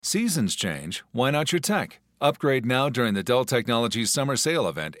Seasons change, why not your tech? Upgrade now during the Dell Technologies Summer Sale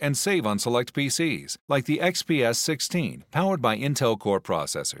event and save on select PCs, like the XPS 16, powered by Intel Core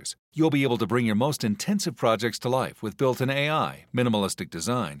processors. You'll be able to bring your most intensive projects to life with built-in AI, minimalistic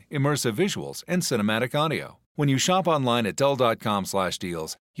design, immersive visuals, and cinematic audio. When you shop online at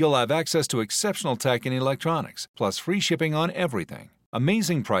Dell.com/deals, you'll have access to exceptional tech and electronics, plus free shipping on everything.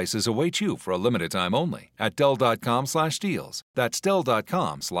 Amazing prices await you for a limited time only at Dell.com/deals. That's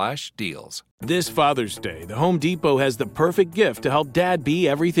Dell.com/deals. This Father's Day, the Home Depot has the perfect gift to help Dad be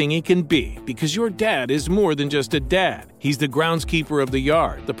everything he can be, because your dad is more than just a dad. He's the groundskeeper of the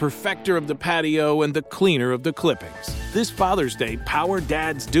yard, the perfecter of the patio, and the cleaner of the clippings. This Father's Day, power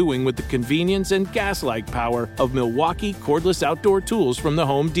Dad's doing with the convenience and gas-like power of Milwaukee cordless outdoor tools from the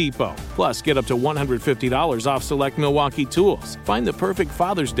Home Depot. Plus, get up to $150 off select Milwaukee tools. Find the perfect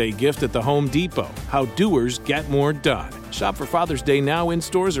Father's Day gift at the Home Depot. How doers get more done. Shop for Father's Day now in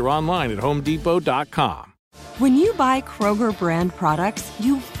stores or online at HomeDepot.com. When you buy Kroger brand products,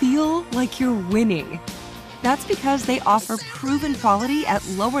 you feel like you're winning. That's because they offer proven quality at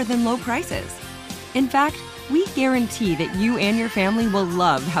lower than low prices. In fact, we guarantee that you and your family will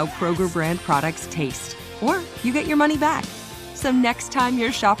love how Kroger brand products taste, or you get your money back. So next time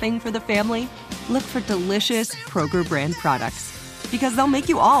you're shopping for the family, look for delicious Kroger brand products, because they'll make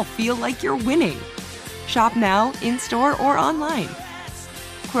you all feel like you're winning. Shop now, in-store, or online.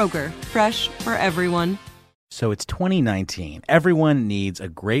 Kroger, fresh for everyone. So it's 2019. Everyone needs a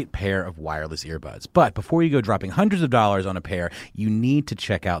great pair of wireless earbuds. But before you go dropping hundreds of dollars on a pair, you need to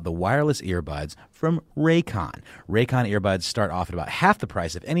check out the wireless earbuds from Raycon. Raycon earbuds start off at about half the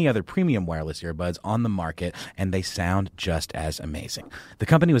price of any other premium wireless earbuds on the market, and they sound just as amazing. The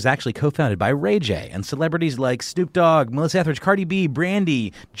company was actually co-founded by Ray J, and celebrities like Snoop Dogg, Melissa Etheridge, Cardi B,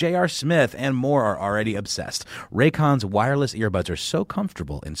 Brandy, J.R. Smith, and more are already obsessed. Raycon's wireless earbuds are so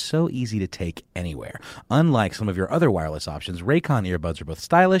comfortable and so easy to take anywhere. Unlike some of your other wireless options, Raycon earbuds are both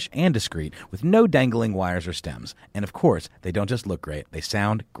stylish and discreet, with no dangling wires or stems. And of course, they don't just look great, they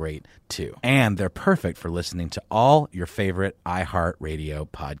sound great too. And they're perfect for listening to all your favorite iHeartRadio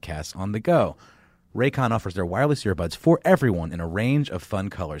podcasts on the go. Raycon offers their wireless earbuds for everyone in a range of fun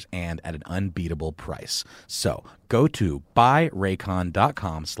colors and at an unbeatable price. So go to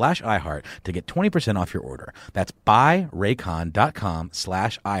buyraycon.com/iHeart to get 20% off your order. That's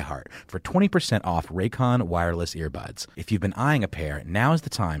buyraycon.com/iHeart for 20% off Raycon wireless earbuds. If you've been eyeing a pair, now is the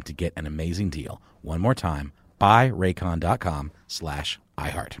time to get an amazing deal. One more time,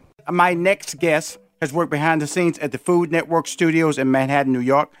 buyraycon.com/iHeart. My next guest has worked behind the scenes at the Food Network Studios in Manhattan, New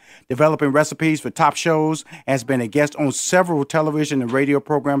York, developing recipes for top shows, has been a guest on several television and radio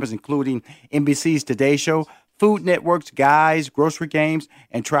programs, including NBC's Today Show, Food Network's Guys, Grocery Games,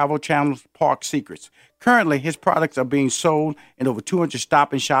 and Travel Channel's Park Secrets. Currently, his products are being sold in over 200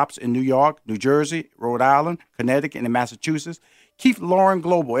 Stop and Shops in New York, New Jersey, Rhode Island, Connecticut, and Massachusetts. Keith Lauren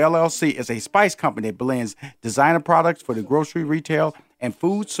Global, LLC, is a spice company that blends designer products for the grocery, retail, and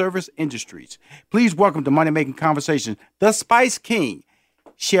food service industries. Please welcome to Money Making Conversation, the Spice King,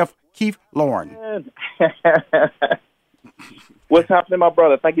 Chef Keith Lauren. What's happening, my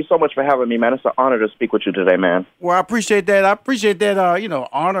brother? Thank you so much for having me, man. It's an honor to speak with you today, man. Well, I appreciate that.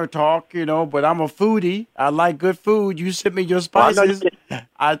 Honor talk, but I'm a foodie. I like good food. You sent me your spices.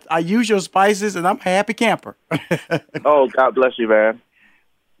 I use your spices, and I'm a happy camper. Oh, God bless you, man.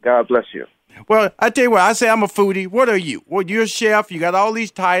 God bless you. Well, I tell you what, I say I'm a foodie. What are you? Well, you're a chef. You got all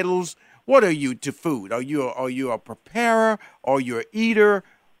these titles. What are you to food? Are you a preparer? Are you an eater?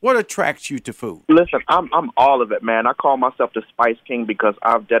 What attracts you to food? Listen, I'm all of it, man. I call myself the Spice King because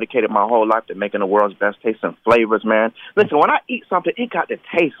I've dedicated my whole life to making the world's best tasting flavors, man. Listen, when I eat something, it got to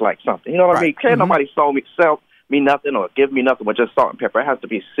taste like something. You know what I mean? Can't nobody sell me nothing or give me nothing with just salt and pepper. It has to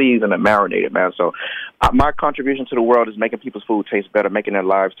be seasoned and marinated, man. So my contribution to the world is making people's food taste better, making their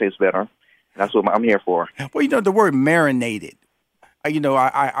lives taste better. That's what I'm here for. Well, the word marinated, I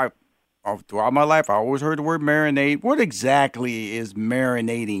throughout my life, I always heard the word marinate. What exactly is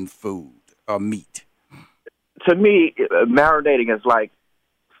marinating food or meat? To me, marinating is like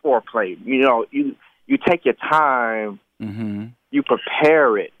foreplay. You take your time, you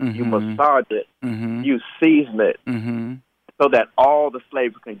prepare it, you massage it, you season it, so that all the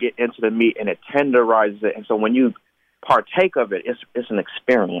flavor can get into the meat and it tenderizes it. And so when you partake of it, it's an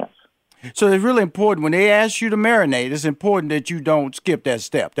experience. So it's really important when they ask you to marinate, it's important that you don't skip that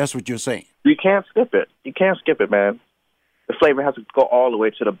step. That's what you're saying. You can't skip it. You can't skip it, man. The flavor has to go all the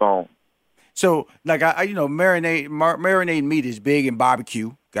way to the bone. So, like, marinate meat is big in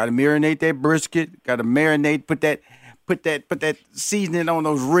barbecue. Got to marinate that brisket. Got to marinate, put put that seasoning on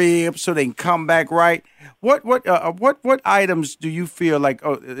those ribs so they can come back right. What items do you feel like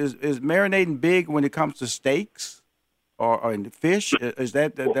is marinating big when it comes to steaks or in the fish? Is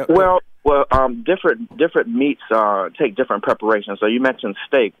that different meats take different preparations. So you mentioned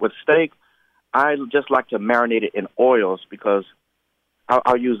steak. With steak, I just like to marinate it in oils because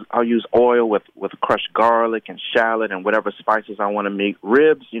I'll use oil with crushed garlic and shallot and whatever spices I want to make.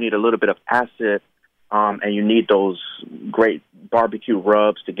 Ribs, you need a little bit of acid, and you need those great barbecue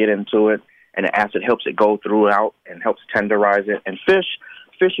rubs to get into it, and the acid helps it go throughout and helps tenderize it. And fish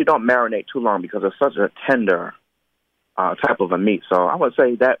you don't marinate too long because it's such a tender type of a meat. So I would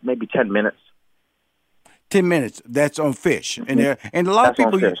say that maybe 10 minutes. 10 minutes. That's on fish, and a lot of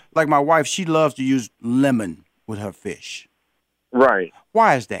people like my wife. She loves to use lemon with her fish. Right.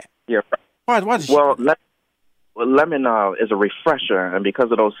 Why is that? Yeah. Why does she? Lemon is a refresher, and because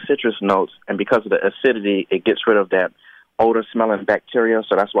of those citrus notes and because of the acidity, it gets rid of that odor-smelling bacteria.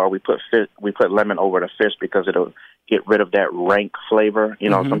 So that's why we put lemon over the fish, because it'll get rid of that rank flavor. You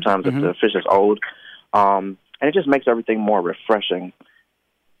know, sometimes if the fish is old, and it just makes everything more refreshing.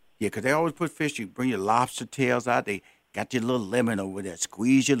 Yeah, because they always put fish. You bring your lobster tails out. They got your little lemon over there.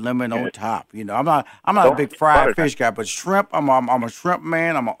 Squeeze your lemon on top. You know, I'm not a big fried fish guy, but shrimp. I'm a shrimp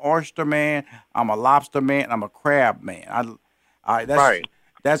man. I'm an oyster man. I'm a lobster man. I'm a crab man.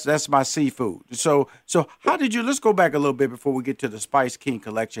 That's my seafood. So how did you? Let's go back a little bit before we get to the Spice King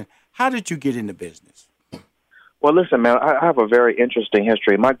collection. How did you get into business? Well, listen, man. I have a very interesting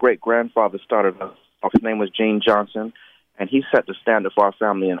history. My great grandfather started. His name was Gene Johnson. And he set the standard for our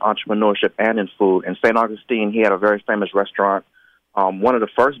family in entrepreneurship and in food. In St. Augustine, he had a very famous restaurant, one of the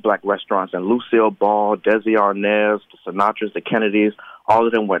first black restaurants. And Lucille Ball, Desi Arnaz, the Sinatras, the Kennedys, all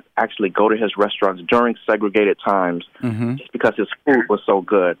of them would actually go to his restaurants during segregated times just because his food was so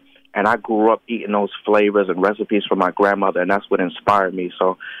good. And I grew up eating those flavors and recipes from my grandmother, and that's what inspired me.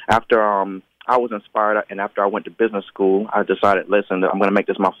 So after I was inspired, and after I went to business school, I decided, listen, I'm going to make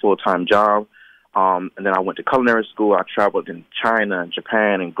this my full-time job. And then I went to culinary school. I traveled in China and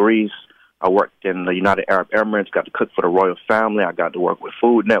Japan and Greece. I worked in the United Arab Emirates, got to cook for the royal family. I got to work with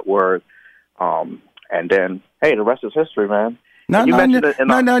Food Network. And then, hey, the rest is history, man. You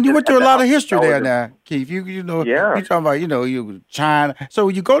went through a lot of history there now, Keith. You know, you're talking about, you China. So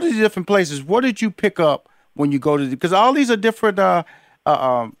when you go to the different places, what did you pick up when you go to because all these are different, food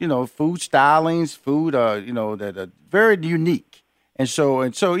stylings, food, that are very unique. And so,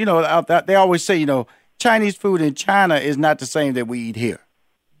 they always say, Chinese food in China is not the same that we eat here.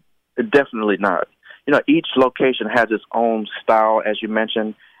 Definitely not. Each location has its own style, as you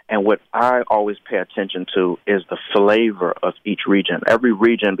mentioned. And what I always pay attention to is the flavor of each region. Every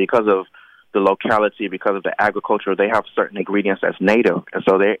region, because of the locality, because of the agriculture, they have certain ingredients that's native. And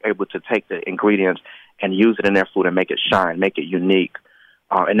so they're able to take the ingredients and use it in their food and make it shine, make it unique.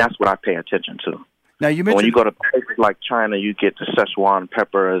 And that's what I pay attention to. Now you mentioned when you go to places like China, you get the Szechuan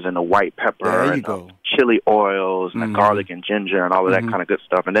peppers and the white pepper and the chili oils and the garlic and ginger and all of that kind of good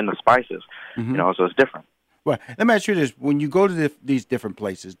stuff, and then the spices. So it's different. Well, let me ask you this: when you go to these different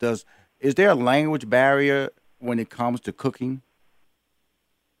places, is there a language barrier when it comes to cooking?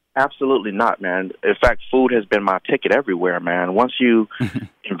 Absolutely not, man. In fact, food has been my ticket everywhere, man. Once you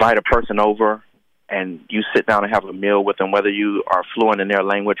invite a person over and you sit down and have a meal with them, whether you are fluent in their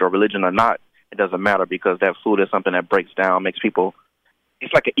language or religion or not, it doesn't matter, because that food is something that breaks down, makes people,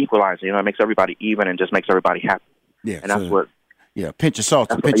 it's like an equalizer, it makes everybody even and just makes everybody happy. Yeah, and that's what. Yeah, pinch of salt,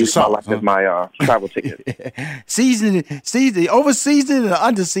 pinch of salt. That's my travel ticket. Seasoning, over seasoning or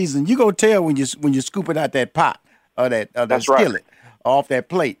under seasoning, you gonna tell when you're scooping out that pot or that skillet off that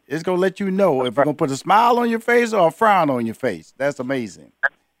plate. It's gonna let you know if you're gonna put a smile on your face or a frown on your face. That's amazing.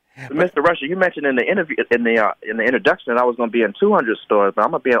 Mr. Rusher, you mentioned in the interview, in the introduction, that I was going to be in 200 stores, but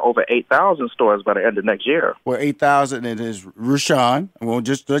I'm going to be in over 8,000 stores by the end of next year. Well, 8,000, it is Rushion. Well,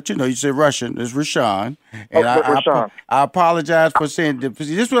 just to let you know, you said Russian. It's Rushion. And Rushion. I apologize for saying this. This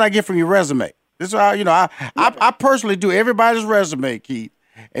is what I get from your resume. This is how, I personally do everybody's resume, Keith.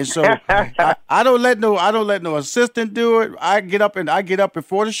 And so I don't let no assistant do it. I get up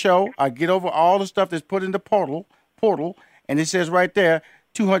before the show. I get over all the stuff that's put in the portal, and it says right there,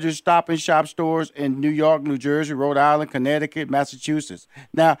 200 Stop and Shop stores in New York, New Jersey, Rhode Island, Connecticut, Massachusetts.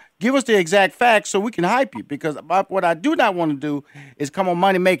 Now, give us the exact facts so we can hype you, because what I do not want to do is come on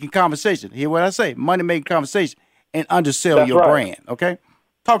Money-Making Conversation. Hear what I say, Money-Making Conversation, and undersell your brand, okay?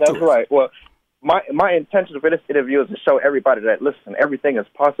 Talk to us. That's right. Well, my intention for this interview is to show everybody that, listen, everything is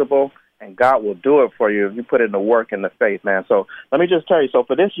possible, and God will do it for you if you put in the work and the faith, man. So let me just tell you, so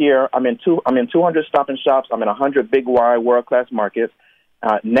for this year, I'm in 200 Stop and Shops. I'm in 100 Big Y world-class markets.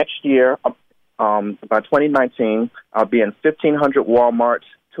 Next year, By 2019, I'll be in 1,500 Walmarts,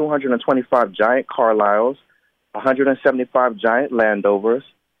 225 giant Carlisles, 175 giant Landovers,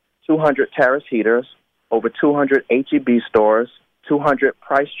 200 Terrace Heaters, over 200 H-E-B stores, 200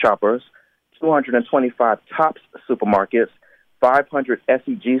 Price Choppers, 225 Tops supermarkets, 500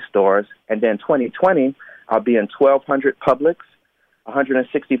 SEG stores, and then 2020, I'll be in 1,200 Publix,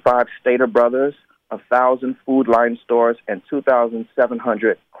 165 Stater Brothers, 1,000 Food Line stores, and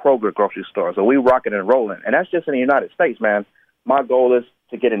 2,700 Kroger grocery stores. So we rocking and rolling. And that's just in the United States, man. My goal is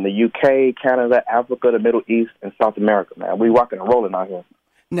to get in the UK, Canada, Africa, the Middle East, and South America, man. We rocking and rolling out here.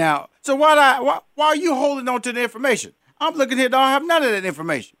 Now, so why are you holding on to the information? I'm looking here, don't have none of that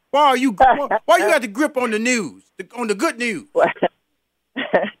information. Why you got the grip on the news, on the good news? Well,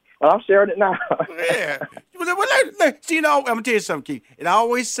 I'm sharing it now. Yeah. See, I'm going to tell you something, Keith. It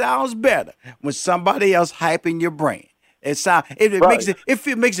always sounds better when somebody else hyping your brand. It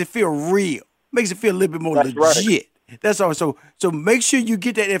makes it feel real. Makes it feel a little bit more legit. Right. That's all. So make sure you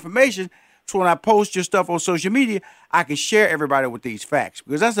get that information so when I post your stuff on social media, I can share everybody with these facts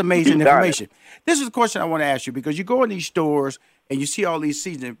because that's amazing information. This is the question I want to ask you because you go in these stores and you see all these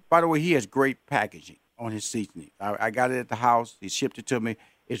seasonings. By the way, he has great packaging on his seasoning. I got it at the house. He shipped it to me.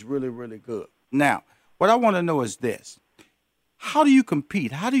 It's really, really good. Now, what I want to know is this. How do you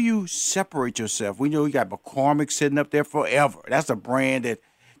compete? How do you separate yourself? We know you got McCormick sitting up there forever. That's a brand that's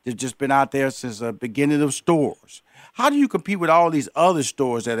just been out there since the beginning of stores. How do you compete with all these other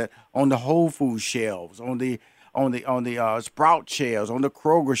stores that are on the Whole Foods shelves, on the Sprout shelves, on the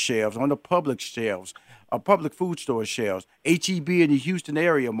Kroger shelves, on the Publix shelves, public food store shelves, H-E-B in the Houston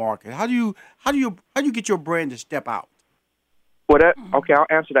area market? How do you get your brand to step out? Well, okay, I'll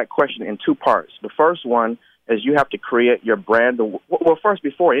answer that question in two parts. The first one is you have to create your brand. Well, first,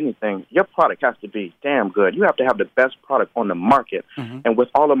 before anything, your product has to be damn good. You have to have the best product on the market. Mm-hmm. And with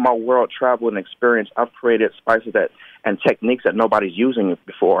all of my world travel and experience, I've created spices and techniques that nobody's using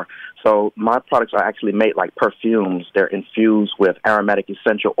before. So my products are actually made like perfumes. They're infused with aromatic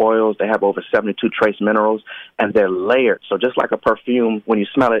essential oils. They have over 72 trace minerals, and they're layered. So just like a perfume, when you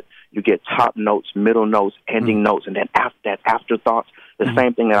smell it, you get top notes, middle notes, ending notes, and then that afterthoughts. The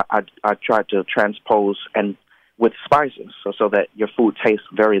same thing that I try to transpose and with spices, so that your food tastes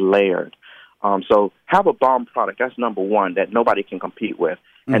very layered. So have a bomb product. That's number one that nobody can compete with.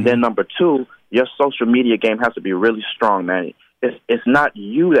 Mm-hmm. And then number two, your social media game has to be really strong, man. It's not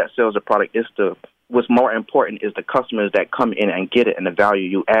you that sells the product. What's more important is the customers that come in and get it and the value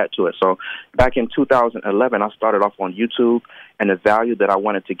you add to it. So back in 2011, I started off on YouTube, and the value that I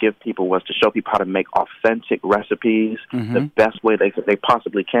wanted to give people was to show people how to make authentic recipes the best way they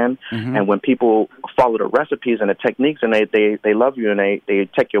possibly can. Mm-hmm. And when people follow the recipes and the techniques, and they love you and they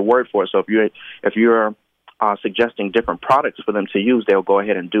take your word for it. So if you're suggesting different products for them to use, they'll go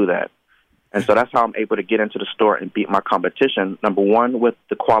ahead and do that. And so that's how I'm able to get into the store and beat my competition, number one, with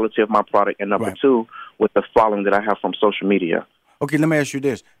the quality of my product, and number two, with the following that I have from social media. Okay, let me ask you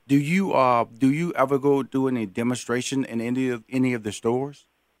this. Do you ever go do any demonstration in any of the stores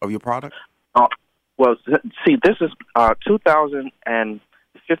of your product? Well, see, this is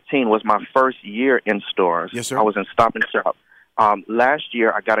 2015 was my first year in stores. Yes, sir. I was in Stop and Shop. Last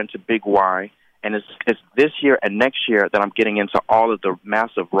year, I got into Big Y, and it's this year and next year that I'm getting into all of the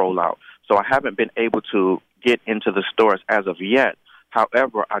massive rollout. So I haven't been able to get into the stores as of yet.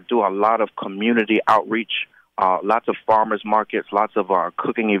 However, I do a lot of community outreach, lots of farmers markets, lots of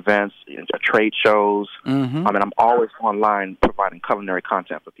cooking events, trade shows. Mm-hmm. I mean, I'm always online providing culinary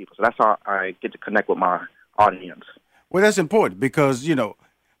content for people. So that's how I get to connect with my audience. Well, that's important because,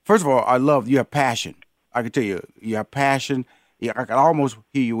 first of all, I love you have passion. I can tell you have passion. Yeah, I can almost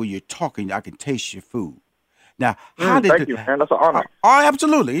hear you when you're talking. I can taste your food. Now, thank you, man. That's an honor. Oh,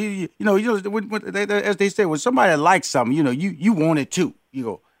 absolutely. As they say, when somebody likes something, you want it too. You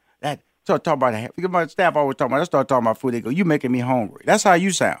go that. Start talking about that. Because my staff always talking about. I start talking about food. They go, "You making me hungry." That's how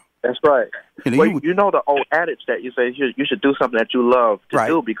you sound. That's right. You know the old adage that you say you should do something that you love to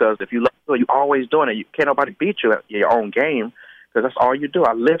do, because if you love it, you always doing it. Can't nobody beat you at your own game, because that's all you do.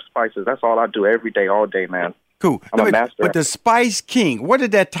 I live spices. That's all I do every day, all day, man. Cool. I'm a master. But the Spice King, where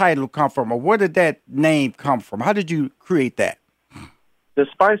did that title come from, or where did that name come from? How did you create that? The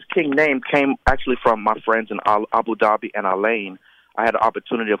Spice King name came actually from my friends in Abu Dhabi and Alain. I had the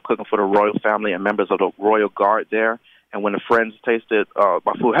opportunity of cooking for the royal family and members of the royal guard there. And when the friends tasted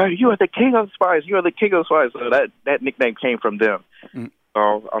my food, hey, you are the king of spice. You are the king of spice. So that nickname came from them. Mm.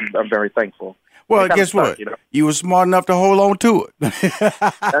 So I'm very thankful. Well, guess what? You were smart enough to hold on to it.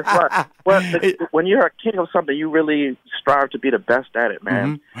 That's right. Well, when you're a king of something, you really strive to be the best at it,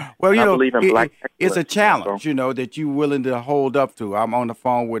 man. Well, I believe in black it's a excellence, challenge, so. that you're willing to hold up to. I'm on the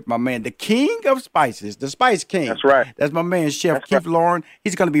phone with my man, the king of spices, the Spice King. That's right. That's my man, Chef Keith Lauren.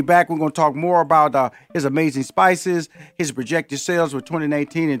 He's going to be back. We're going to talk more about his amazing spices, his projected sales for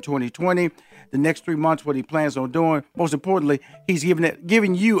 2019 and 2020. The next 3 months, what he plans on doing. Most importantly, he's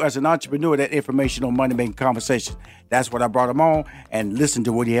giving you as an entrepreneur that information on Money Making Conversations. That's what I brought him on, and listen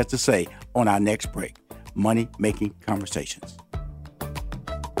to what he has to say on our next break. Money Making Conversations.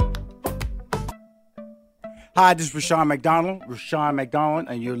 Hi, this is Rushion McDonald,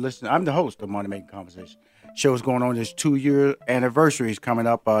 and you're listening. I'm the host of Money Making Conversations. Show's going on. This 2-year anniversary is coming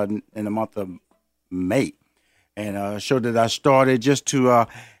up in the month of May, and a show that I started just to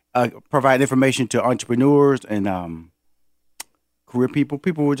provide information to entrepreneurs and career people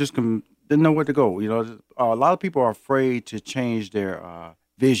who just didn't know where to go. A lot of people are afraid to change their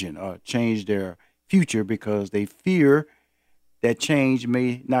vision or change their future because they fear that change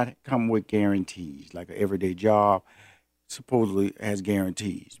may not come with guarantees. Like an everyday job supposedly has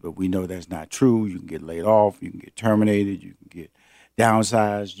guarantees, but we know that's not true. You can get laid off, you can get terminated, you can get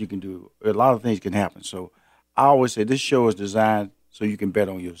downsized, you can do a lot of things can happen. So I always say this show is designed so you can bet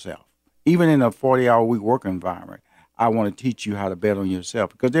on yourself. Even in a 40-hour week work environment, I want to teach you how to bet on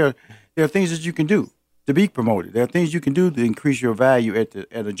yourself because there are things that you can do to be promoted. There are things you can do to increase your value at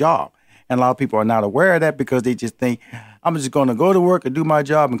a job. And a lot of people are not aware of that because they just think, I'm just going to go to work and do my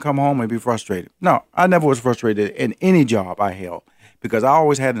job and come home and be frustrated. No, I never was frustrated in any job I held because I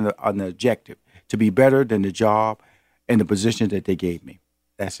always had an objective to be better than the job and the position that they gave me.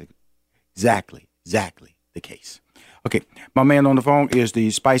 That's exactly the case. Okay, my man on the phone is the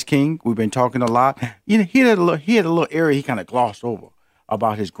Spice King. We've been talking a lot. He had a little area he kind of glossed over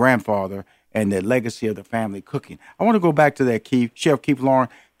about his grandfather and the legacy of the family cooking. I want to go back to that, Chef Keith Lauren.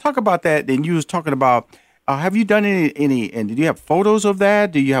 Talk about that. Then you was talking about, have you done any, and did you have photos of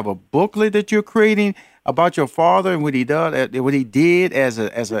that? Do you have a booklet that you're creating about your father and what he did as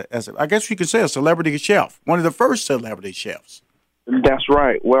a I guess you could say a celebrity chef, one of the first celebrity chefs? That's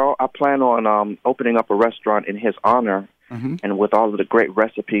right. Well, I plan on opening up a restaurant in his honor, and with all of the great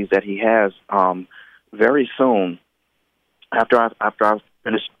recipes that he has, very soon. After I've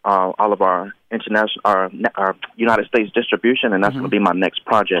finished all of our United States distribution, and that's going to be my next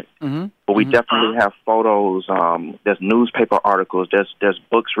project. But we definitely have photos. There's newspaper articles. There's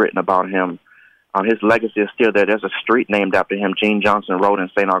books written about him. His legacy is still there. There's a street named after him, Gene Johnson Road in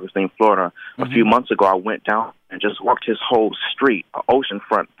St. Augustine, Florida. A few months ago, I went down and just walked his whole street,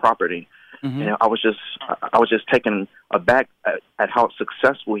 oceanfront property. And I was just taken aback at how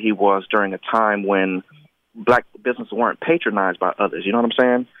successful he was during a time when black businesses weren't patronized by others. You know what I'm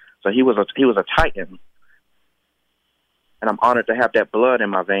saying? So he was a titan, and I'm honored to have that blood in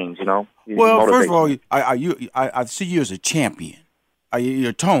my veins. Well, first of all, I see you as a champion.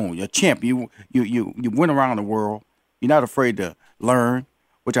 You're a champion. You went around the world. You're not afraid to learn,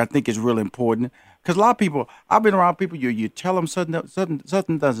 which I think is really important. Because a lot of people, I've been around people. You tell them something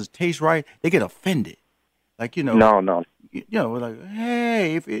doesn't taste right, they get offended. Like No. Like,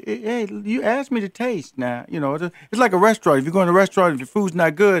 hey, hey, you asked me to taste. Now, it's like a restaurant. If you go in a restaurant, if your food's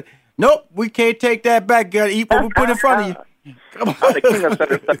not good, nope, we can't take that back. Got to eat what we put in front of you. Come on. I'm the king of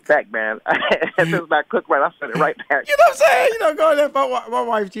setting stuff back, man. If it's not cooked right, I'll set it right back. You know what I'm saying? Go there. My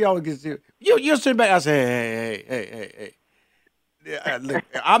wife, she always gets serious. You sit back. I say, hey. Yeah, look,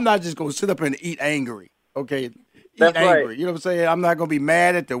 I'm not just going to sit up and eat angry, okay? That's angry. Right. You know what I'm saying? I'm not going to be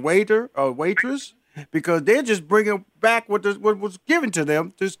mad at the waiter or waitress because they're just bringing back what was given to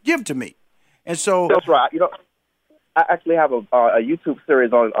them, just give to me. And so... That's right. I actually have a YouTube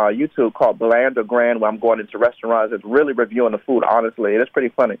series on YouTube called Bland or Grand, where I'm going into restaurants and really reviewing the food, honestly. It's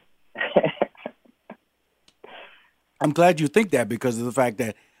pretty funny. I'm glad you think that because of the fact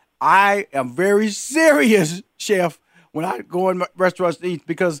that I am very serious, chef, when I go in restaurants to eat,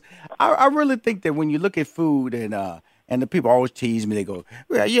 because I really think that when you look at food and the people always tease me, they go,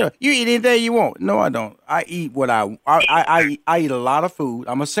 well, you eat anything you want. No, I don't. I eat what I eat a lot of food.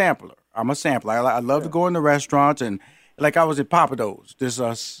 I'm a sampler. I love to go in the restaurants, and like I was at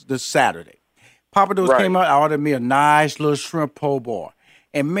Pappadeaux's this Saturday. Pappadeaux's came out, I ordered me a nice little shrimp po' boy.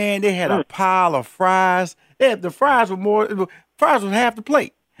 And man, they had a pile of fries. The fries were half the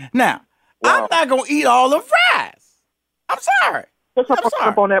plate. Now, I'm not gonna eat all the fries. I'm sorry. What's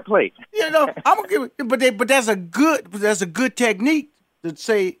up on that plate? I'm gonna give it, but that's a good technique to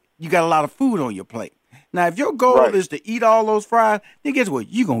say you got a lot of food on your plate. Now, if your goal is to eat all those fries, then guess what?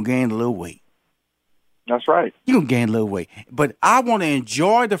 You're gonna gain a little weight. That's right. You're gonna gain a little weight. But I want to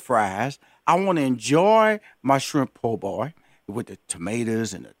enjoy the fries. I want to enjoy my shrimp po' boy with the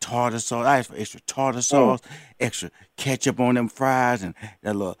tomatoes and the tartar sauce. I ask for extra tartar sauce, extra ketchup on them fries, and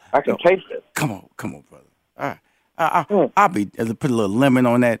that little. I can taste it. Come on, brother. I'll be put a little lemon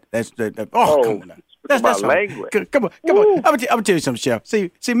on that. That's that. Oh, come on now. That's language. Come on. I'm gonna tell you something, Chef.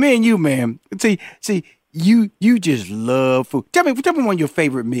 See, me and you, man. See, you just love food. Tell me one of your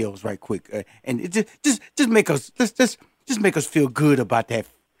favorite meals, right quick, and it just make us just make us feel good about it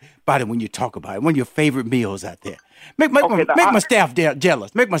when you talk about it. One of your favorite meals out there. Make my staff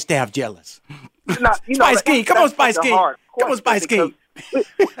jealous. Make my staff jealous. Spice King, come on, Spice King. Come on, Spice King.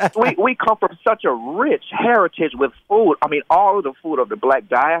 We come from such a rich heritage with food. I mean, all of the food of the Black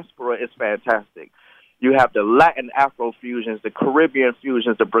diaspora is fantastic. You have the Latin Afro fusions, the Caribbean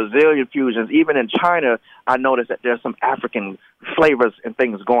fusions, the Brazilian fusions. Even in China, I noticed that there's some African flavors and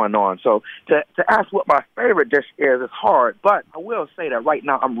things going on. So to ask what my favorite dish is hard. But I will say that right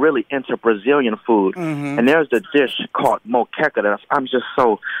now I'm really into Brazilian food. Mm-hmm. And there's the dish called moqueca that I'm just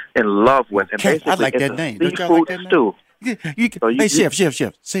so in love with. And basically, I like it's that a name. seafood stew. Hey,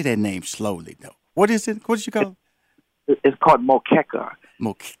 Chef, say that name slowly, though. What is it? What did you call it? It's called moqueca.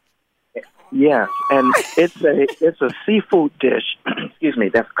 Moqueca. Yes, and it's a seafood dish, excuse me,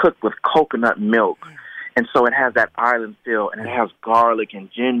 that's cooked with coconut milk. And so it has that island feel, and it has garlic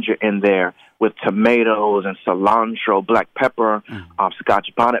and ginger in there with tomatoes and cilantro, black pepper,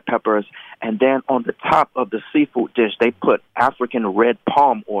 Scotch bonnet peppers. And then on the top of the seafood dish, they put African red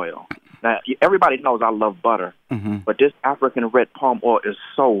palm oil. Now, everybody knows I love butter, but this African red palm oil is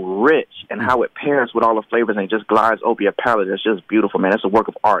so rich, and how it pairs with all the flavors and it just glides over your palate. It's just beautiful, man. It's a work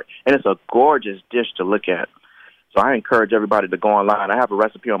of art, and it's a gorgeous dish to look at. So I encourage everybody to go online. I have a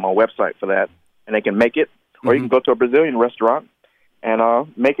recipe on my website for that, and they can make it, or you can go to a Brazilian restaurant and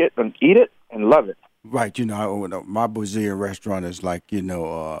make it and eat it and love it. Right. My Brazilian restaurant is like,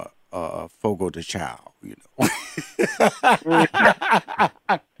 Fogo de Chao,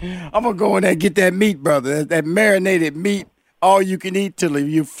 I'm going to go in there and get that meat, brother, that marinated meat, all you can eat till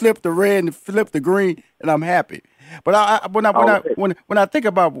you flip the red and flip the green, and I'm happy. But when I think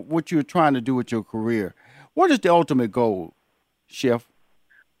about what you're trying to do with your career, what is the ultimate goal, Chef?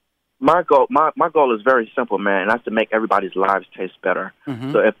 My goal is very simple, man, and that's to make everybody's lives taste better.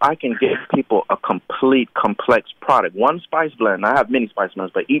 Mm-hmm. So if I can give people a complete, complex product, one spice blend, I have many spice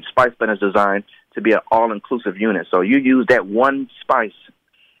blends, but each spice blend is designed to be an all-inclusive unit. So you use that one spice,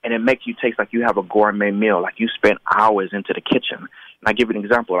 and it makes you taste like you have a gourmet meal, like you spent hours into the kitchen. And I give you an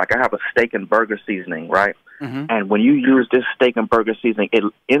example. Like I have a steak and burger seasoning, right? Mm-hmm. And when you use this steak and burger seasoning, it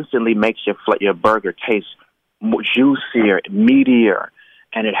instantly makes your burger taste more juicier, meatier,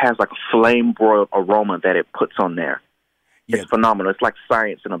 and it has like a flame-broiled aroma that it puts on there. It's phenomenal. It's like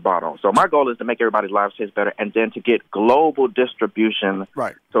science in a bottle. So my goal is to make everybody's lives taste better, and then to get global distribution,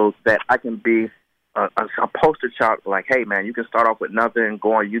 right? So that I can be a poster child. Like, hey, man, you can start off with nothing,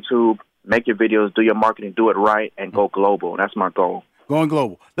 go on YouTube, make your videos, do your marketing, do it right, and go global. That's my goal. Going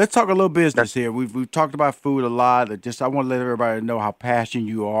global. Let's talk a little business here. We've talked about food a lot. I want to let everybody know how passionate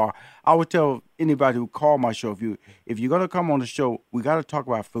you are. I would tell anybody who call my show, if you're going to come on the show, we got to talk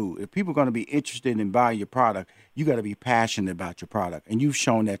about food. If people are going to be interested in buying your product, you got to be passionate about your product, and you've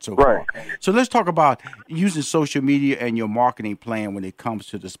shown that so far. So let's talk about using social media and your marketing plan when it comes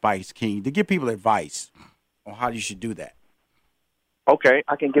to the Spice King to give people advice on how you should do that. Okay,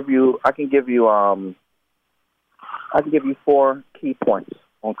 I can give you 4 key points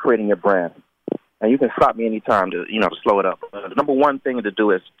on creating your brand. And you can stop me anytime to slow it up. The number one thing to do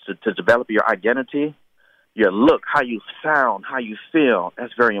is to develop your identity, your look, how you sound, how you feel.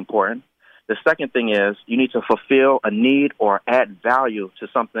 That's very important. The second thing is you need to fulfill a need or add value to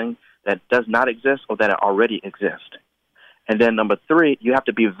something that does not exist or that already exists. And then number 3, you have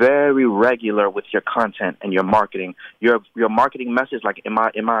to be very regular with your content and your marketing. Your marketing message, like in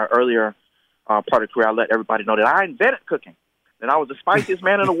my earlier part of the career, I let everybody know that I invented cooking, that I was the spiciest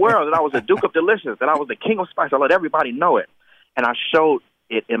man in the world, that I was the Duke of Delicious, that I was the king of spice. I let everybody know it, and I showed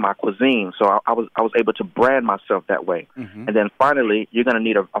it in my cuisine. So I was able to brand myself that way. Mm-hmm. And then finally, you're going to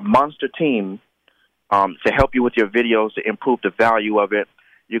need a monster team to help you with your videos to improve the value of it.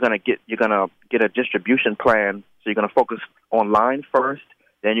 You're going to get a distribution plan. So you're going to focus online first,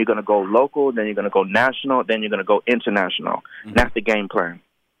 then you're going to go local, then you're going to go national, then you're going to go international. Mm-hmm. And that's the game plan.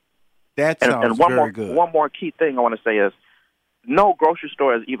 That sounds very good. One more key thing I want to say is no grocery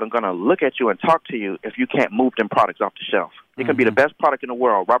store is even going to look at you and talk to you if you can't move them products off the shelf. It can be the best product in the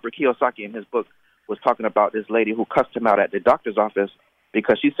world. Robert Kiyosaki in his book was talking about this lady who cussed him out at the doctor's office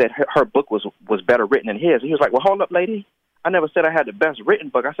because she said her book was better written than his. And he was like, well, hold up, lady. I never said I had the best written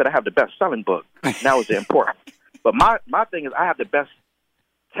book. I said I have the best selling book. And that was the important. But my thing is I have the best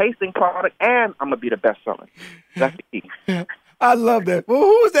tasting product, and I'm going to be the best seller. That's the key. I love that. Well,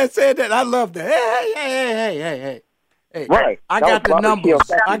 who was that said that? I love that. Hey. Right. I got the numbers.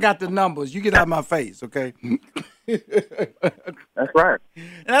 I got the numbers. You get out of my face, okay? That's right.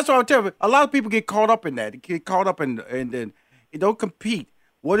 And that's what I'm telling you. A lot of people get caught up in that. They get caught up in then you don't compete.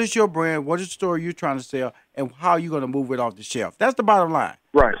 What is your brand? What is the story you're trying to sell? And how are you going to move it off the shelf? That's the bottom line.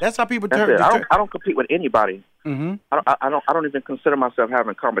 Right. That's how people turn. I don't compete with anybody. Mm-hmm. I don't even consider myself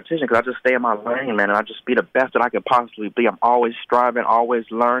having competition because I just stay in my lane, man, and I just be the best that I can possibly be. I'm always striving, always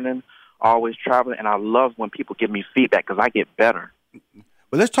learning, always traveling, and I love when people give me feedback because I get better.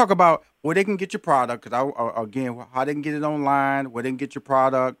 Well, let's talk about where they can get your product. Because again, how they can get it online, where they can get your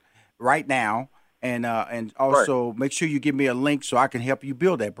product right now, and also make sure you give me a link so I can help you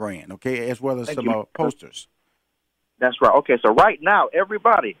build that brand, okay, as well as some posters. That's right. Okay, so right now,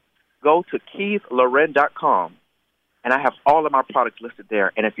 everybody, go to KeithLoren.com, and I have all of my products listed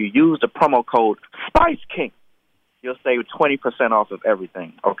there. And if you use the promo code Spice King, you'll save 20% off of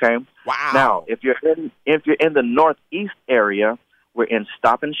everything. Okay. Wow. Now, if you're in the Northeast area, we're in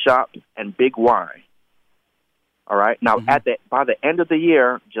Stop and Shop and Big Y. All right. Now, by the end of the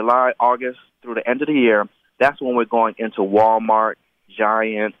year, July, August through the end of the year, that's when we're going into Walmart,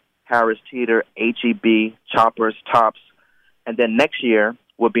 Giant, Harris Teeter, H-E-B, Choppers, Tops, and then next year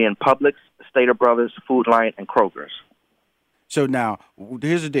we'll be in Publix, Stater Brothers, Food Lion, and Kroger's. So now,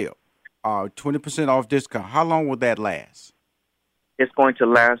 here's the deal: 20% off discount. How long will that last? It's going to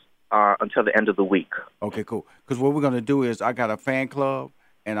last until the end of the week. Okay, cool. Because what we're going to do is I got a fan club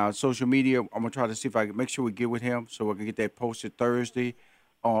and our social media. I'm going to try to see if I can make sure we get with him so we can get that posted Thursday.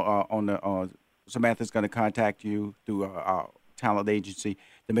 Samantha's going to contact you through our talent agency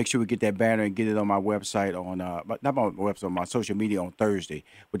to make sure we get that banner and get it on my website not my website, on my social media on Thursday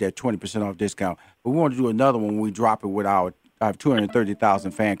with that 20% off discount. But we want to do another one when we drop it with I have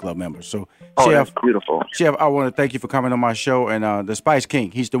 230,000 fan club members. So, Chef, that's beautiful. Chef, I want to thank you for coming on my show. And the Spice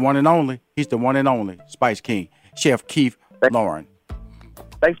King, he's the one and only. He's the one and only Spice King, Chef Keith Loren.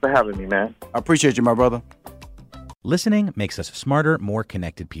 Thanks for having me, man. I appreciate you, my brother. Listening makes us smarter, more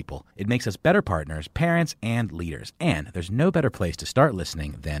connected people. It makes us better partners, parents, and leaders. And there's no better place to start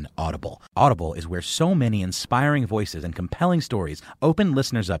listening than Audible. Audible is where so many inspiring voices and compelling stories open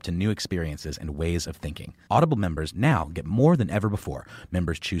listeners up to new experiences and ways of thinking. Audible members now get more than ever before.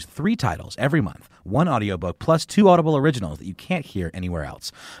 Members choose 3 titles every month, 1 audiobook plus 2 Audible originals that you can't hear anywhere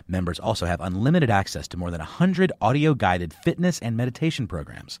else. Members also have unlimited access to more than 100 audio-guided fitness and meditation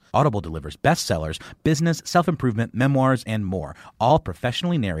programs. Audible delivers bestsellers, business, self-improvement, memoirs, and more, all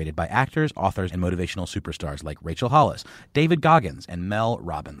professionally narrated by actors, authors, and motivational superstars like Rachel Hollis, David Goggins, and Mel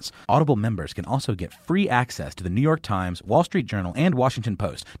Robbins. Audible members can also get free access to the New York Times, Wall Street Journal, and Washington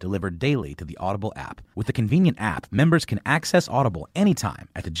Post delivered daily to the Audible app. With the convenient app, members can access Audible anytime,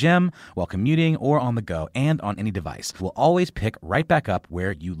 at the gym, while commuting, or on the go, and on any device. We'll always pick right back up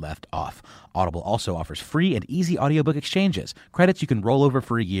where you left off. Audible also offers free and easy audiobook exchanges, credits you can roll over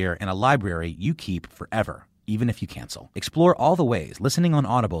for a year, and a library you keep forever, even if you cancel. Explore all the ways listening on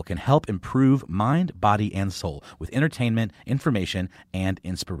Audible can help improve mind, body, and soul with entertainment, information, and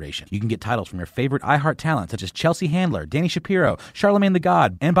inspiration. You can get titles from your favorite iHeart talent such as Chelsea Handler, Danny Shapiro, Charlemagne the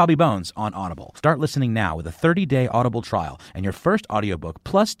God, and Bobby Bones on Audible. Start listening now with a 30-day Audible trial, and your first audiobook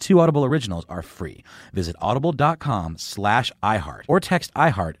plus 2 Audible originals are free. Visit audible.com/iHeart or text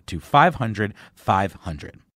iHeart to 500-500.